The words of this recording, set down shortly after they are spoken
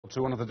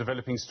to one of the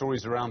developing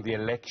stories around the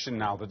election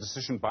now, the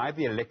decision by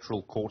the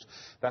Electoral Court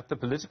that the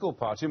political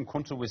party,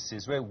 uMkhonto with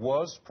Sizwe,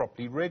 was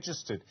properly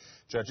registered.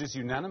 Judges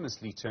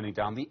unanimously turning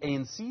down the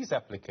ANC's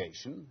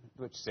application,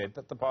 which said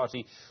that the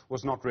party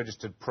was not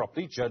registered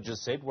properly.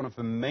 Judges said one of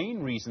the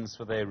main reasons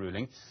for their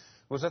ruling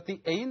was that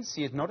the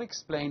ANC had not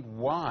explained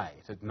why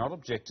it had not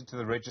objected to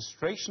the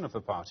registration of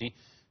the party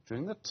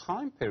during the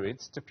time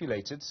period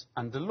stipulated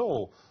under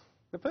law.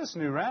 The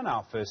person who ran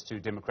our first two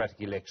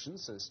democratic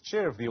elections as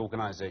chair of the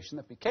organisation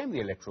that became the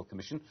Electoral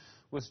Commission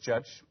was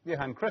Judge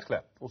Johann Kriegler,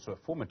 also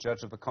a former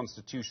judge of the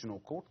Constitutional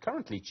Court,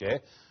 currently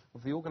chair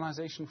of the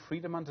organisation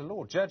Freedom Under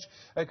Law. Judge,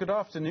 good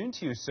afternoon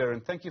to you, sir,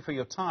 and thank you for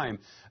your time.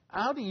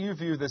 How do you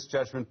view this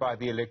judgment by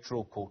the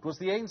Electoral Court? Was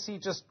the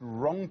ANC just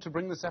wrong to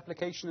bring this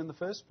application in the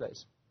first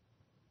place?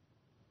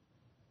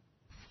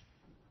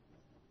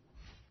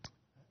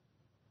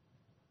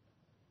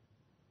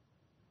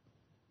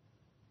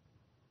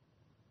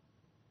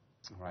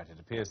 Right, it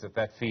appears that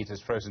that feed has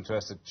frozen to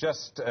us at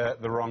just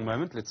the wrong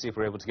moment. Let's see if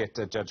we're able to get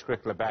Judge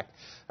Kriegler back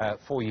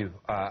for you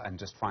and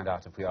just find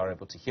out if we are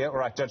able to hear. All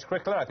right, Judge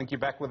Kriegler, I think you're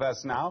back with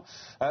us now.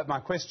 My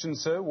question,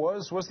 sir,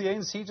 was the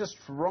ANC just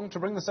wrong to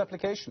bring this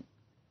application?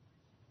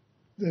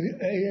 The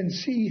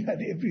ANC had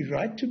every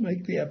right to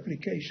make the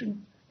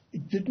application.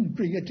 It didn't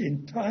bring it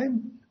in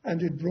time,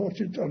 and it brought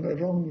it on a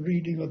wrong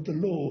reading of the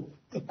law,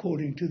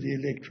 according to the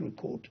Electoral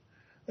Court.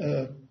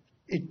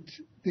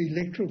 The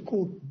Electoral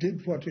Court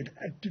did what it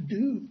had to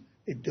do.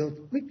 It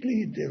dealt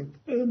quickly, it dealt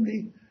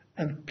firmly,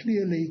 and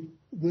clearly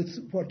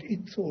with what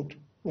it thought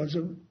was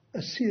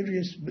a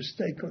serious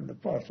mistake on the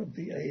part of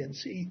the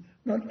ANC,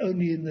 not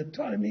only in the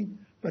timing,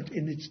 but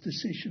in its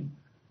decision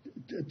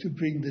to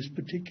bring this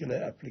particular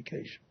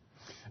application.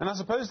 And I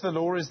suppose the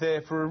law is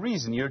there for a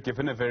reason. You're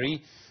given a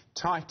very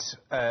tight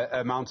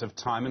amount of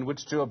time in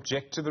which to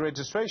object to the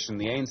registration.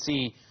 The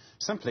ANC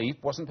simply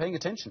wasn't paying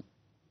attention.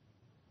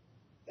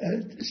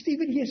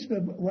 Stephen, yes,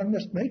 one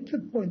must make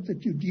the point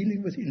that you're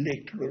dealing with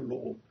electoral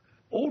law.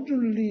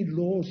 Ordinarily,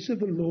 law,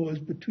 civil law, is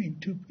between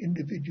two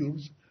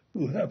individuals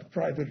who have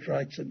private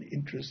rights and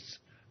interests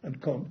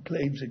and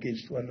claims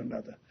against one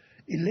another.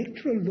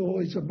 Electoral law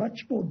is a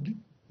much more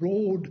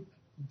broad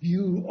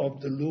view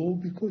of the law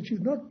because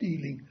you're not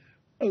dealing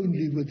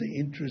only with the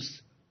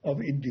interests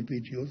of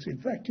individuals. In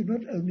fact, you're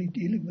not only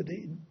dealing with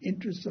the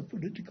interests of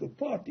political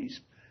parties,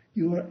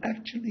 you are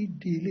actually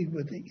dealing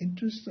with the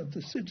interests of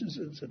the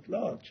citizens at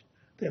large,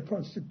 their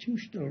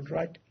constitutional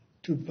right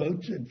to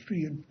vote in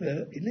free and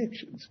fair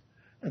elections.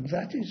 And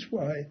that is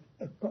why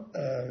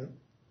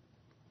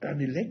an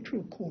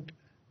electoral court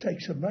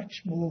takes a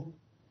much more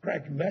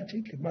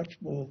pragmatic, a much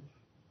more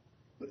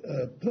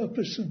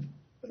purposive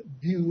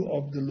view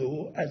of the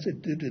law, as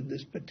it did in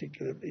this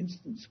particular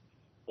instance.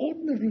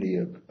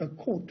 Ordinarily, a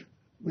court,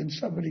 when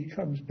somebody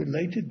comes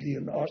belatedly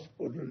and asks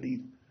for relief,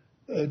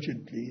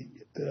 urgently,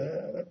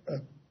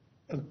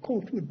 a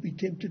court would be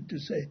tempted to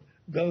say,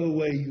 go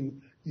away,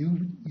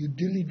 you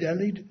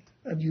dilly-dallied,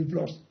 and you've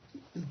lost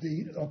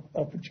the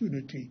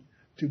opportunity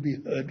to be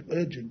heard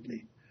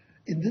urgently.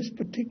 In this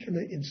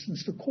particular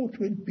instance, the court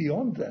went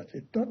beyond that.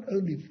 It not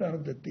only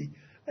found that the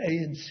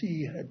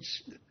ANC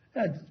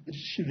had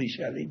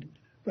shilly-shallied,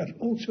 but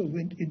also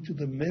went into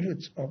the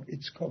merits of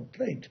its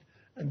complaint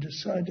and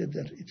decided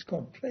that its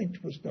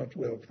complaint was not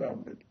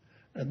well-founded.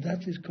 And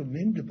that is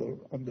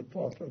commendable on the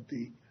part of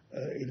the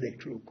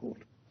Electoral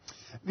Court.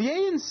 The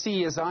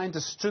ANC, as I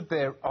understood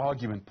their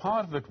argument,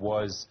 part of it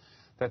was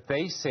that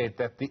they said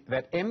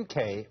that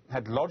MK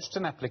had lodged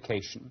an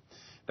application.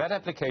 That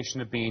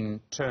application had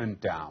been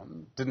turned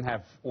down, didn't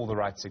have all the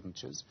right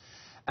signatures,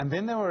 and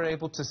then they were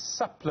able to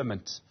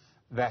supplement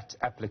that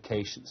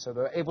application. So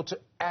they were able to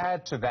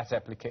add to that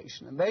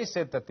application. And they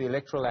said that the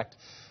Electoral Act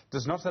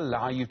does not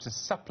allow you to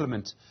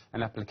supplement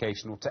an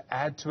application or to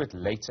add to it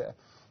later.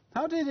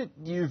 How did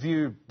you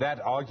view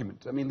that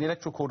argument? I mean, the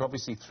Electoral Court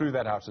obviously threw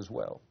that out as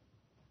well.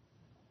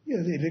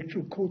 Yeah, the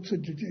Electoral Court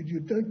said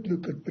you don't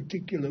look at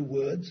particular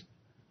words,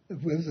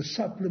 whether to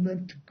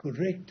supplement, to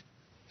correct,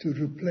 to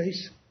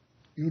replace.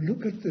 You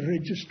look at the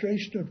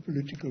registration of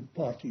political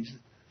parties.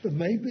 The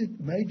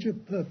major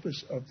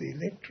purpose of the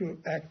Electoral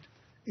Act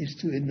is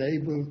to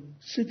enable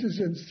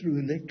citizens through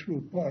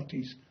electoral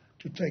parties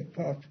to take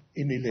part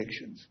in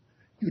elections.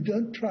 You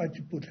don't try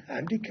to put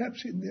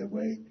handicaps in their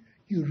way.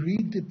 You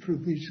read the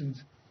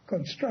provisions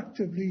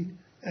constructively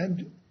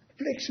and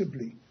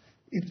flexibly.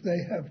 If they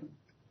have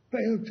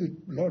failed to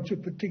lodge a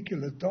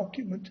particular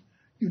document,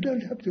 you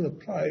don't have to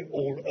apply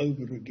all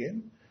over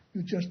again.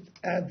 You just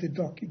add the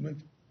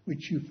document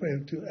which you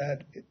failed to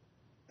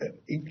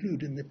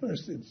include in the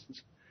first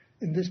instance.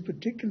 In this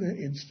particular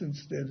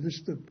instance, their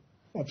list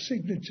of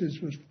signatures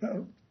was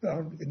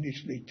found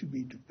initially to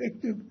be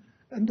defective,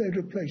 and they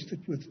replaced it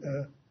with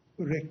a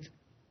correct,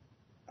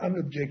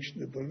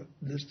 unobjectionable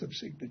list of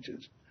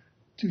signatures.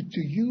 To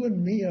you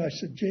and me, I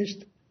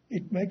suggest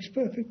it makes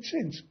perfect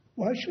sense.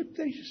 Why should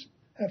they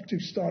have to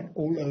start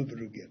all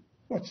over again?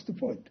 What's the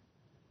point?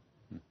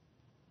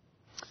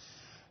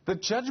 The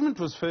judgment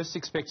was first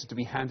expected to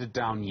be handed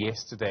down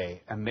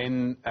yesterday, and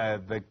then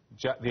the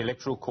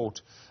Electoral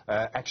Court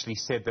actually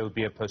said there would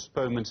be a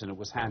postponement, and it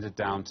was handed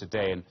down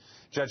today. And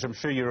Judge, I'm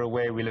sure you're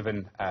aware we live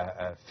in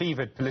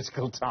fevered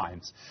political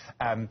times.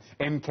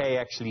 MK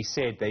actually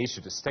said, they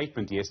issued a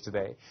statement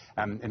yesterday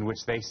in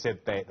which they said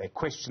they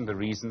questioned the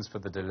reasons for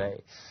the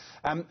delay.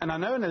 And I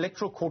know an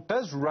Electoral Court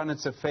does run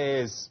its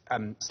affairs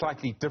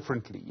slightly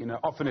differently. You know,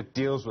 often it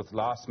deals with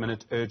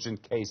last-minute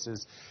urgent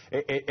cases.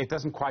 It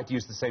doesn't quite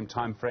use the same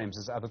time frames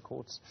as other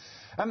courts.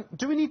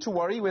 Do we need to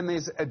worry when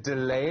there's a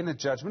delay in a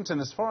judgment?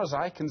 And as far as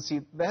I can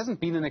see, there hasn't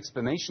been an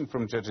explanation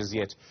from judges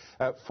yet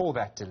for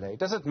that delay.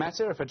 Does it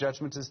matter if a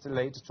judgment is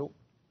delayed at all?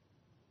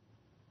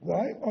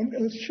 Why on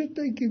earth should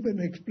they give an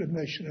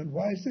explanation, and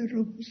why is there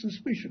room for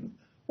suspicion?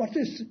 What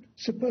is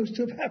supposed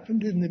to have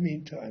happened in the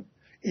meantime?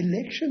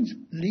 Elections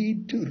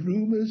lead to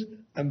rumors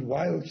and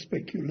wild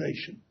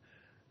speculation.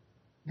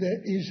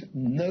 There is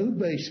no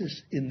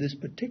basis in this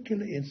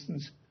particular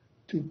instance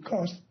to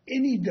cast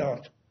any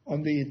doubt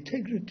on the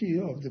integrity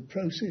of the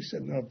process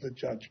and of the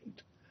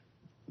judgment.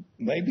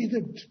 Maybe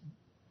the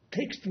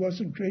text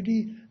wasn't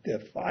ready. There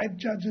are 5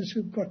 judges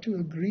who've got to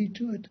agree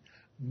to it.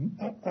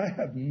 I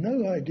have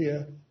no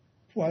idea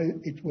why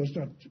it was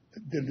not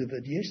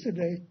delivered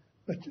yesterday.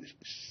 But,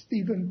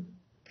 Stephen,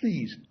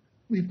 please,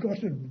 we've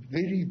got a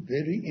very,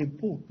 very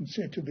important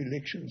set of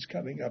elections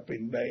coming up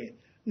in May.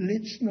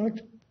 Let's not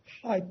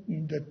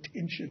heighten the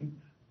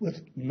tension with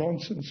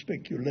nonsense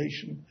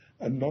speculation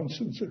and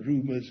nonsense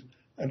rumors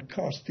and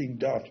casting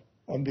doubt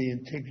on the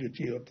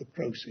integrity of the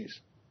process.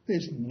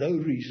 There's no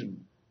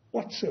reason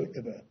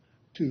whatsoever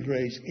to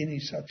raise any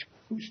such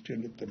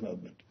question at the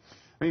moment.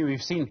 I mean,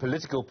 we've seen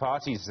political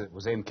parties, it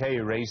was MK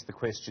who raised the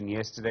question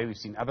yesterday, we've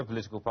seen other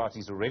political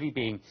parties already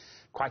being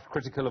quite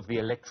critical of the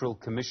Electoral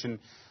Commission.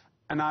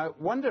 And I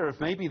wonder if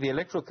maybe the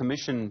Electoral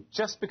Commission,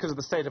 just because of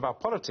the state of our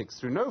politics,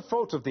 through no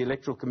fault of the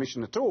Electoral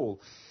Commission at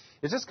all,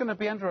 is just going to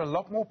be under a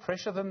lot more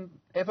pressure than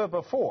ever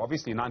before.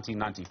 Obviously, in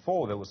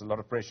 1994, there was a lot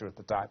of pressure at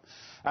the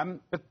time.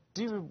 But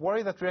do you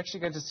worry that we're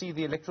actually going to see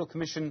the Electoral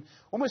Commission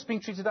almost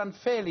being treated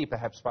unfairly,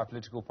 perhaps, by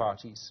political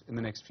parties in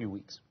the next few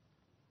weeks?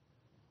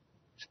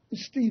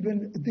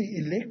 Stephen, the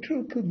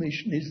Electoral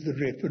Commission is the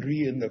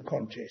referee in the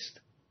contest.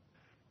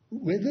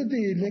 Whether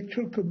the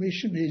Electoral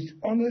Commission is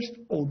honest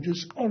or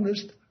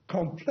dishonest,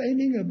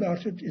 complaining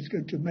about it is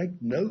going to make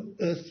no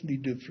earthly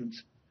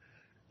difference.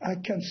 I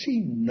can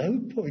see no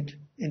point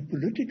in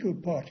political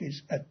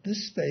parties at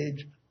this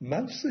stage,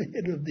 months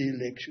ahead of the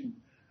election,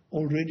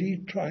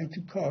 already trying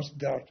to cast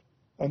doubt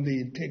on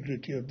the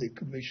integrity of the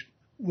Commission,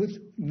 with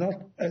not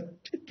a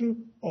tittle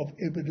of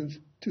evidence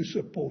to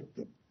support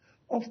them.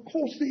 Of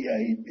course, the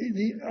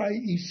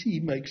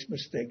IEC makes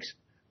mistakes.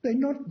 They're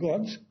not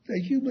gods, they're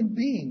human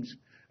beings.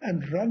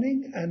 And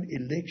running an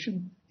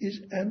election is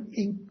an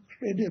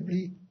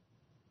incredibly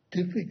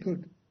difficult,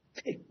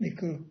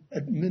 technical,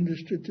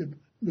 administrative,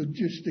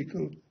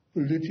 logistical,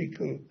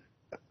 political,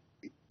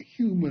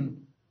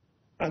 human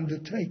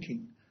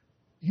undertaking.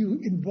 You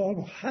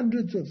involve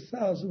hundreds of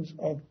thousands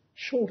of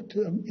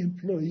short-term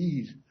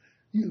employees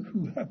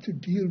who have to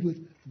deal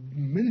with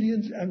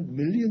millions and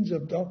millions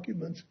of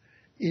documents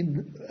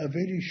in a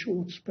very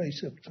short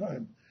space of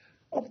time.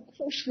 Of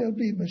course there'll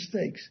be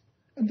mistakes,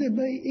 and there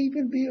may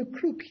even be a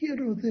crook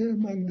here or there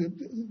among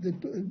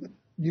the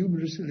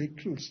numerous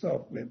electoral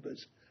staff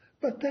members.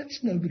 But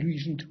that's no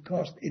reason to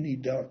cast any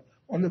doubt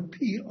on a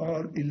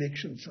PR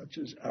election such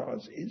as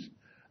ours is.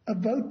 A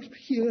vote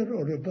here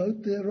or a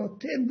vote there or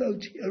 10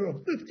 votes here or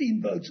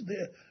 15 votes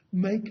there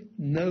make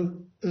no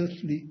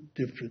earthly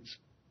difference.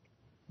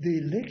 The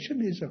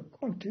election is a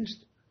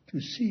contest to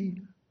see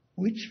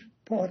which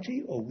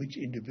party or which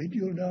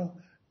individual now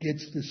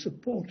gets the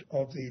support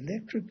of the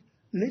electorate.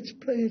 Let's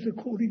play it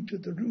according to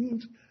the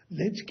rules.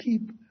 Let's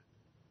keep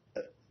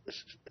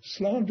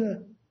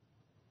slander,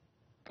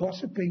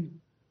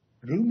 gossiping,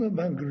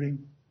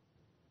 rumor-mongering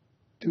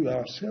to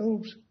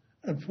ourselves,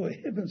 and for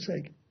heaven's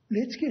sake,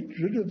 let's get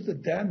rid of the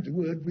damned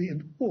word we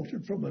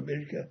imported from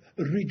America,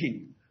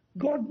 rigging.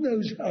 God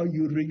knows how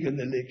you rig an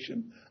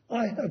election.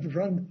 I have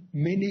run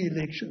many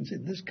elections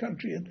in this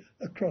country and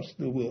across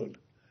the world.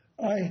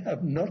 I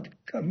have not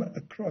come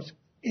across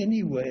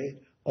any way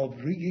of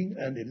rigging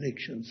an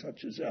election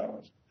such as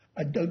ours.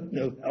 I don't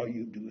know how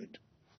you do it.